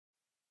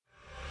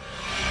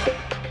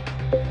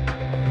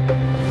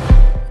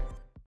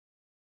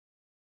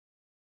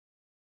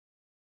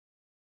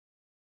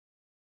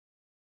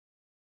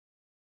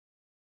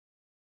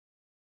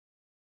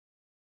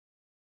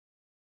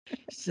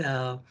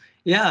So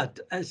yeah,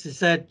 as I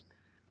said,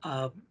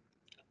 uh,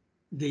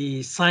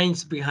 the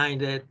science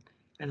behind it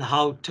and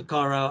how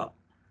Takara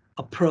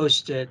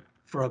approached it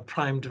for a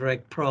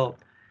PrimeDirect Probe,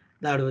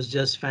 that was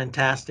just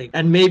fantastic.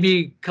 And maybe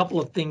a couple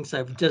of things,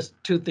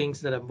 two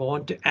things that I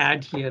want to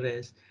add here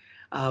is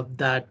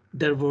that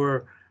there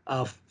were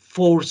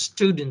 4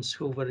 students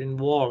who were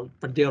involved,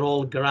 but they're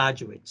all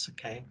graduates,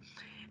 okay?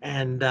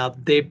 And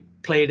they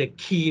played a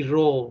key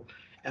role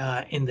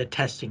in the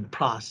testing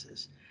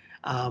process.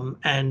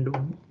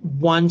 And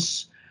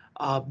once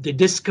the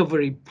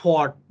discovery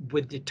part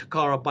with the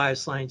Takara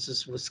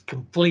Biosciences was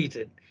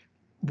completed,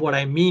 what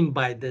I mean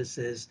by this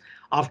is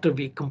after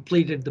we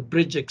completed the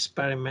bridge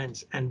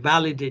experiments and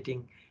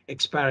validating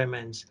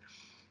experiments,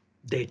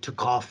 they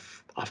took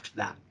off after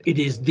that. It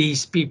is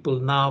these people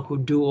now who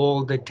do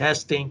all the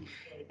testing,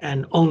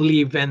 and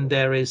only when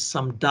there is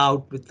some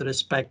doubt with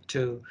respect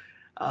to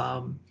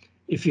um,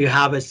 if you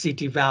have a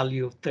CT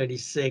value of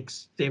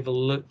 36, they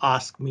will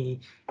ask me,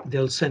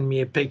 they'll send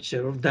me a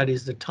picture. That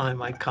is the time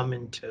I come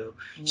into.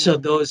 So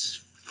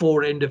those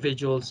 4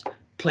 individuals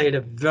played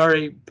a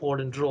very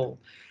important role.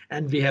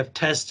 And we have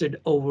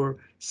tested over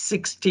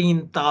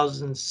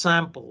 16,000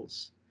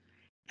 samples.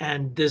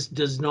 And this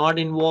does not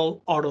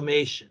involve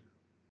automation.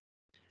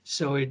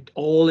 So it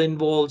all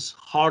involves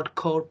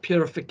hardcore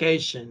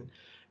purification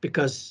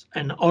because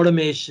an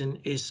automation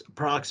is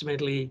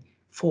approximately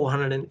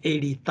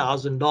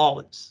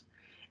 $480,000.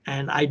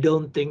 And I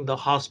don't think the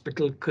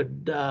hospital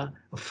could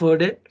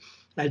afford it.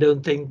 I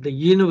don't think the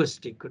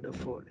university could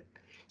afford it.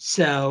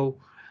 So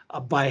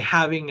by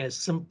having a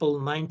simple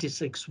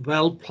 96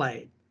 well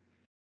plate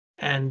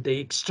and the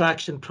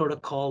extraction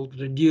protocol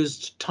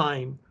reduced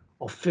time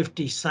of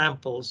 50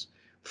 samples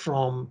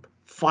from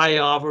 5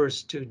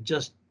 hours to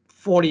just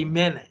 40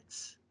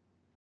 minutes,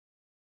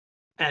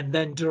 and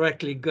then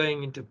directly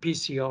going into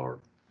PCR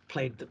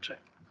played the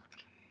trick.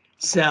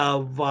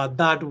 So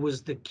that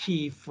was the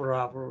key for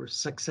our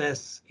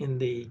success in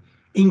the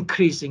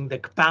increasing the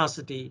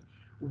capacity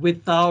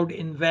without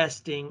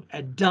investing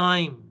a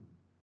dime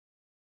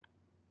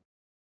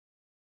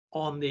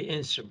on the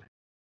instrument.